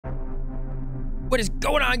What is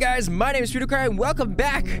going on, guys? My name is SpooDieCry, and welcome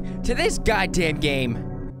back to this goddamn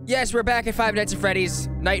game. Yes, we're back at Five Nights at Freddy's,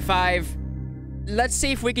 Night 5. Let's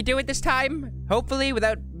see if we can do it this time. Hopefully,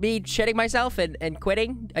 without me shitting myself and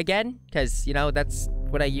quitting again, because you know that's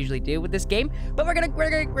what I usually do with this game. But we're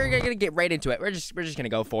gonna get right into it. We're just gonna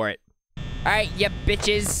go for it. All right, you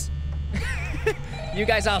bitches. You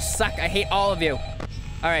guys all suck. I hate all of you.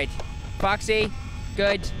 All right, Foxy,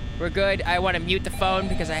 good. We're good. I want to mute the phone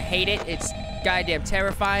because I hate it. It's goddamn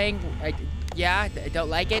terrifying. I don't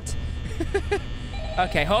like it.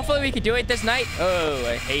 Okay, hopefully we can do it this night. Oh,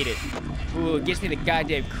 I hate it. Ooh, it gives me the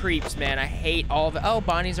goddamn creeps, man. I hate all of it. Oh,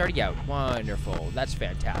 Bonnie's already out. Wonderful. That's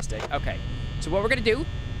fantastic. Okay, so what we're gonna do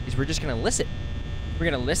is we're just gonna listen.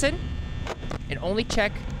 We're gonna listen and only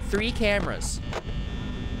check 3 cameras.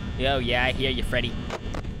 Oh, yeah, I hear you, Freddy.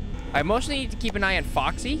 I mostly need to keep an eye on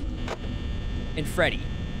Foxy and Freddy.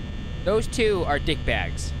 Those 2 are dick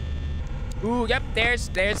bags. Ooh, yep, there's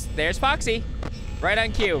Foxy. Right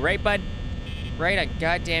on cue, right, bud? Right on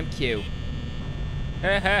goddamn cue.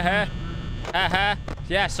 Yeah,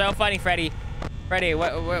 so funny, Freddy. Freddy,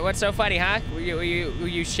 what's so funny, huh? Will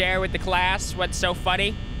you share with the class what's so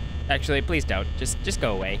funny? Actually, please don't. Just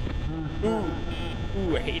go away. Ooh,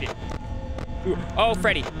 I hate it. Ooh. Oh,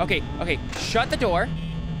 Freddy. Okay, shut the door.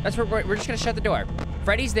 That's where we're just gonna shut the door.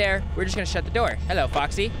 Freddy's there. We're just gonna shut the door. Hello,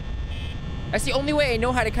 Foxy. That's the only way I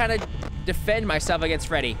know how to kind of defend myself against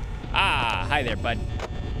Freddy. Ah, hi there, bud.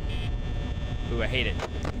 Ooh, I hate it.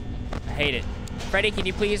 I hate it. Freddy, can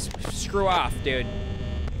you please screw off, dude?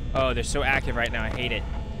 Oh, they're so active right now. I hate it.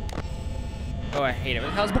 Oh, I hate it. What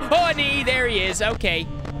the hell's... Bonnie! There he is. Okay.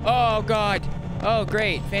 Oh, God. Oh,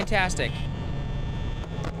 great. Fantastic.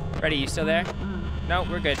 Freddy, you still there? No,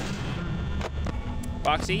 we're good.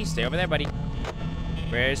 Foxy, stay over there, buddy.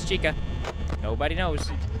 Where's Chica? Nobody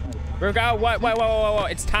knows. We're going. What? Whoa.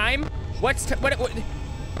 It's time? What?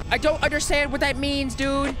 I don't understand what that means,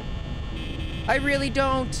 dude. I really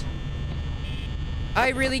don't. I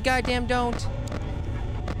really goddamn don't.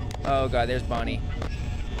 Oh, God, there's Bonnie.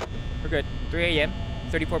 We're good. 3 a.m.,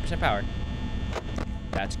 34% power.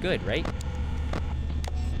 That's good, right?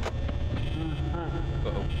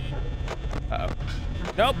 Uh-oh.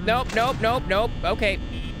 Nope. Okay.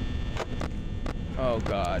 Oh,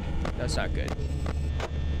 God. That's not good.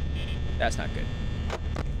 That's not good.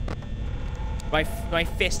 My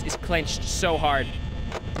fist is clenched so hard.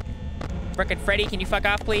 Frickin' Freddy, can you fuck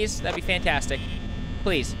off, please? That'd be fantastic.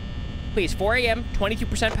 Please. Please, 4 a.m.,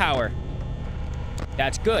 22% power.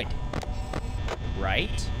 That's good.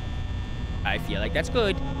 Right? I feel like that's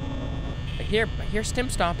good. I hear Stim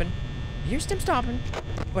stomping. I hear Stim stomping,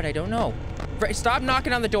 but I don't know. Stop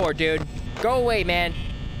knocking on the door, dude. Go away, man.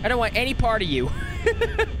 I don't want any part of you.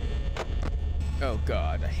 Oh,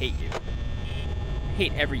 God, I hate you. I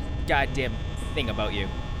hate every goddamn thing about you.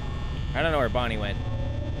 I don't know where Bonnie went.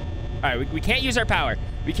 All right, we can't use our power.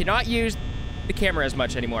 We cannot use the camera as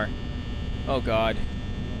much anymore. Oh, God.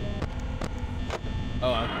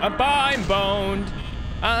 Oh, I'm boned.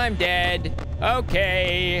 I'm dead.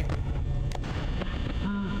 Okay.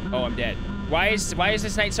 Oh, I'm dead. Why is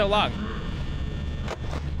this night so long?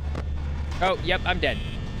 Oh, yep, I'm dead.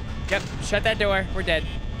 Yep, shut that door. We're dead.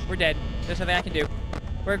 We're dead. There's nothing I can do.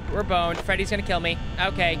 We're boned. Freddy's gonna kill me.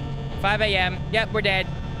 Okay. 5 a.m. Yep, we're dead.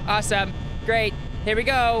 Awesome. Great. Here we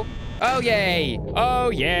go. Oh, yay. Oh,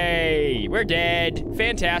 yay. We're dead.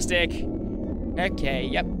 Fantastic. Okay,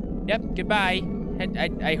 yep. Goodbye. And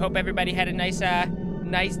I hope everybody had a nice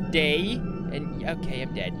day. And okay,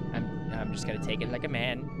 I'm dead. I'm just gonna take it like a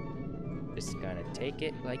man. Just gonna take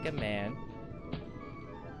it like a man.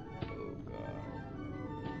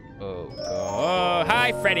 Oh, God. Oh,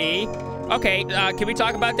 hi, Freddy. Okay, can we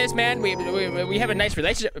talk about this, man? We have a nice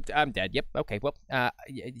relationship. I'm dead. Yep. Okay. Well,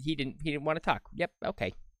 he didn't want to talk. Yep.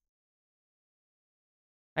 Okay.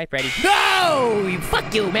 Hi, Freddy. No!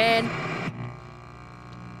 Fuck you, man.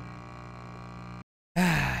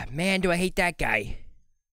 Ah, man, do I hate that guy.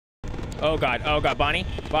 Oh, God. Oh, God. Bonnie.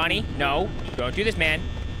 No. Don't do this, man.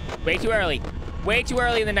 Way too early. Way too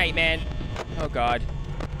early in the night, man. Oh, God.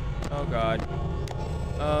 Oh, God.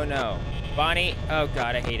 Oh, no. Bonnie. Oh,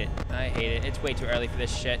 God. I hate it. It's way too early for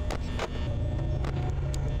this shit.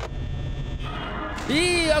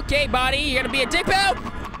 Okay, Bonnie. You're gonna be a dick belt?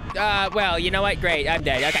 Well, you know what? Great. I'm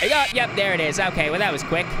dead. Okay. Oh, yep, there it is. Okay, well, that was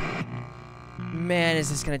quick. Man, is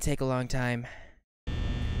this gonna take a long time.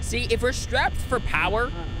 See, if we're strapped for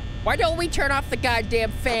power, why don't we turn off the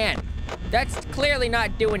goddamn fan? That's clearly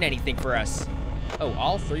not doing anything for us. Oh,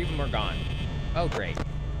 all 3 of them are gone. Oh, great.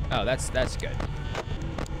 Oh, that's good.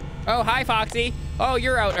 Oh, hi, Foxy. Oh,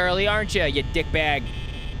 you're out early, aren't you dickbag?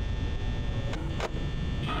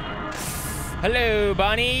 Hello,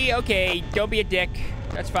 Bonnie. Okay, don't be a dick.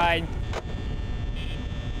 That's fine.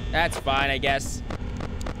 That's fine, I guess.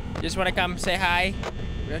 Just want to come say hi?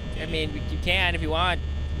 I mean, you can if you want.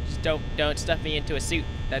 Just don't stuff me into a suit.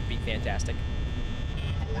 That'd be fantastic.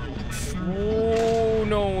 Oh,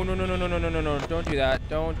 no. Don't do that.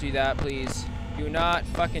 Don't do that, please. Do not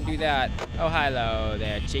fucking do that. Oh, hello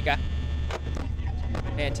there, chica.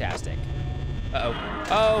 Fantastic. Uh-oh.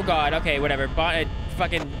 Oh, God. Okay, whatever.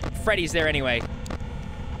 Fucking Freddy's there anyway.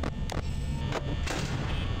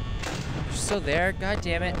 You're still there? God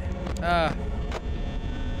damn it.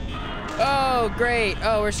 Oh, great.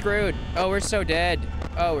 Oh, we're screwed. Oh, we're so dead.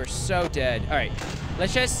 Oh, we're so dead. All right.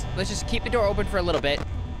 Let's just keep the door open for a little bit.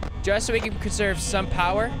 Just so we can conserve some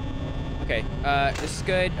power. Okay, this is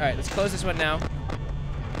good. All right, let's close this one now.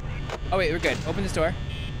 Oh, wait, we're good. Open this door.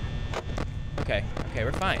 Okay,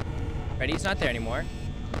 we're fine. Freddy's not there anymore.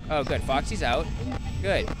 Oh, good. Foxy's out.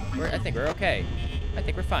 Good. I think we're okay. I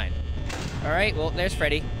think we're fine. All right, well, there's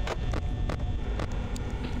Freddy.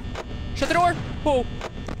 Shut the door! Oh!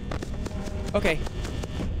 Okay.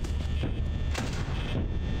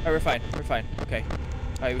 All right, we're fine. We're fine. Okay.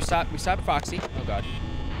 All right, we stopped Foxy. Oh, God.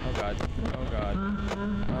 Oh, God. Oh, God.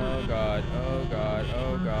 Oh, God. Oh, God.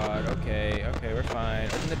 Oh, God. Okay, we're fine.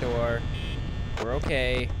 Open the door. We're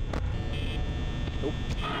okay. Nope.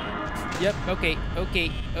 Yep, okay.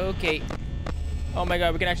 Oh, my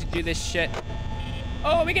God, we can actually do this shit.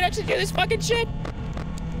 Oh, we can actually do this fucking shit!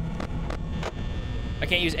 I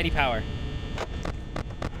can't use any power.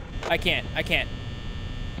 I can't.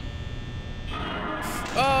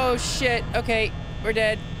 Oh, shit. Okay, we're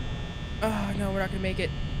dead. Oh, no, we're not gonna make it.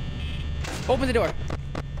 Open the door.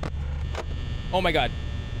 Oh, my God.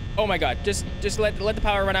 Oh, my God. Just let the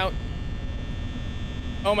power run out.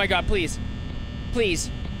 Oh, my God, please.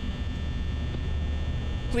 Please.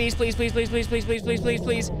 Please.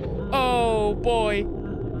 Oh, boy.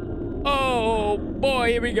 Oh, boy.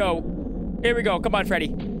 Here we go. Come on,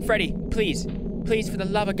 Freddy. Freddy, please. Please, for the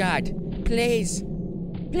love of God. Please.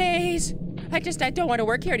 I don't want to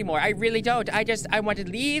work here anymore. I really don't. I want to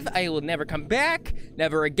leave. I will never come back.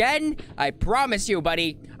 Never again. I promise you,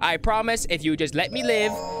 buddy. I promise if you just let me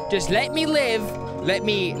live. Just let me live. Let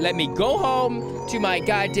me go home to my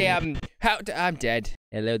goddamn house. I'm dead.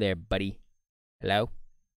 Hello there, buddy. Hello?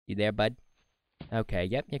 You there, bud? Okay,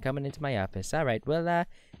 yep, you're coming into my office. All right, well,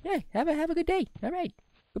 yeah, have a good day. All right.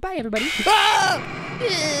 Goodbye, everybody. Oh!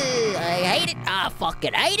 I hate it. I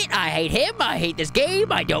fucking hate it. I hate him. I hate this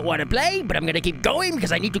game. I don't want to play, but I'm going to keep going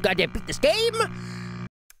because I need to goddamn beat this game.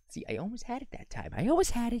 See, I almost had it that time. I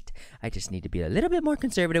almost had it. I just need to be a little bit more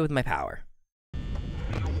conservative with my power.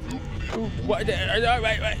 What?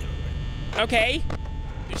 Okay.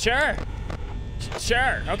 Sure.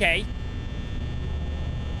 Okay.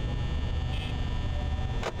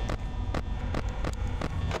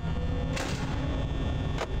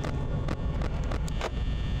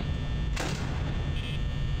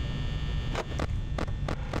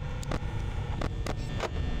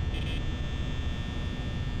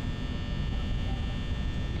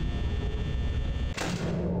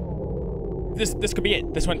 This could be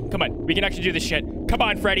it. This one, come on. We can actually do this shit. Come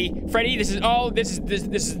on, Freddy. Freddy, this is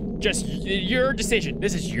just your decision.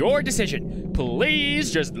 This is your decision.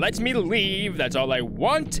 Please just let me leave. That's all I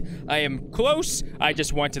want. I am close. I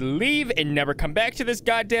just want to leave and never come back to this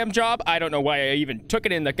goddamn job. I don't know why I even took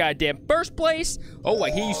it in the goddamn first place. Oh,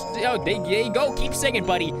 there you go. Keep singing,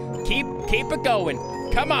 buddy. Keep it going.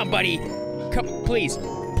 Come on, buddy. Come, please.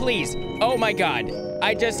 Oh my God.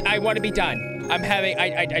 I want to be done. I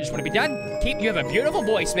just want to be done. You have a beautiful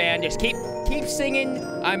voice, man. Just keep singing.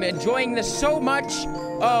 I'm enjoying this so much.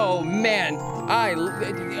 Oh, man.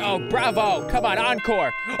 Oh, bravo. Come on,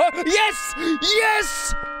 encore. Oh, yes!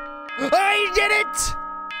 I did it!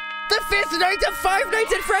 The 5th night of Five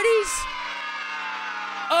Nights at Freddy's!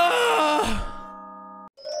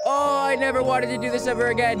 Oh, I never wanted to do this ever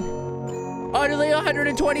again. Only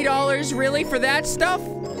 $120, really, for that stuff?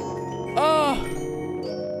 Oh.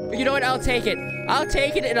 You know what? I'll take it.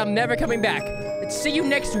 And I'm never coming back. See you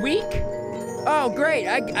next week? Oh, great.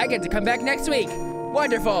 I get to come back next week.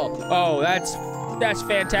 Wonderful. Oh, that's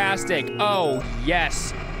fantastic. Oh,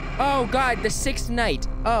 yes. Oh, God, the 6th night.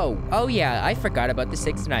 Oh, yeah, I forgot about the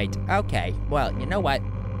 6th night. Okay, well, you know what?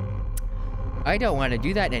 I don't want to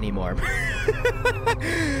do that anymore.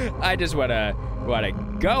 I just want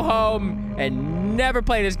to go home and never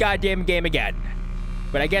play this goddamn game again.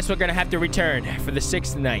 But I guess we're gonna have to return for the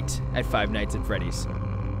 6th night at Five Nights at Freddy's.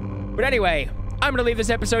 But anyway, I'm gonna leave this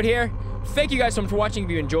episode here. Thank you guys so much for watching. If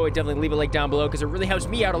you enjoyed, definitely leave a like down below because it really helps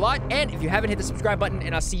me out a lot. And if you haven't, hit the subscribe button,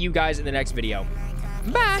 and I'll see you guys in the next video.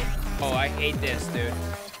 Bye! Oh, I hate this, dude.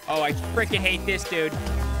 Oh, I freaking hate this, dude.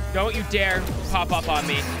 Don't you dare pop up on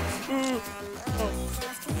me.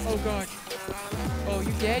 Oh, God. Oh,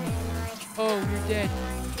 you dead? Oh, you're dead.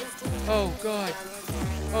 Oh, God.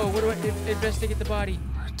 Oh, what do I... Investigate the body.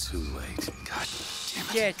 We're too late. God damn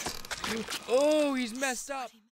it. Get. Oh, he's messed up.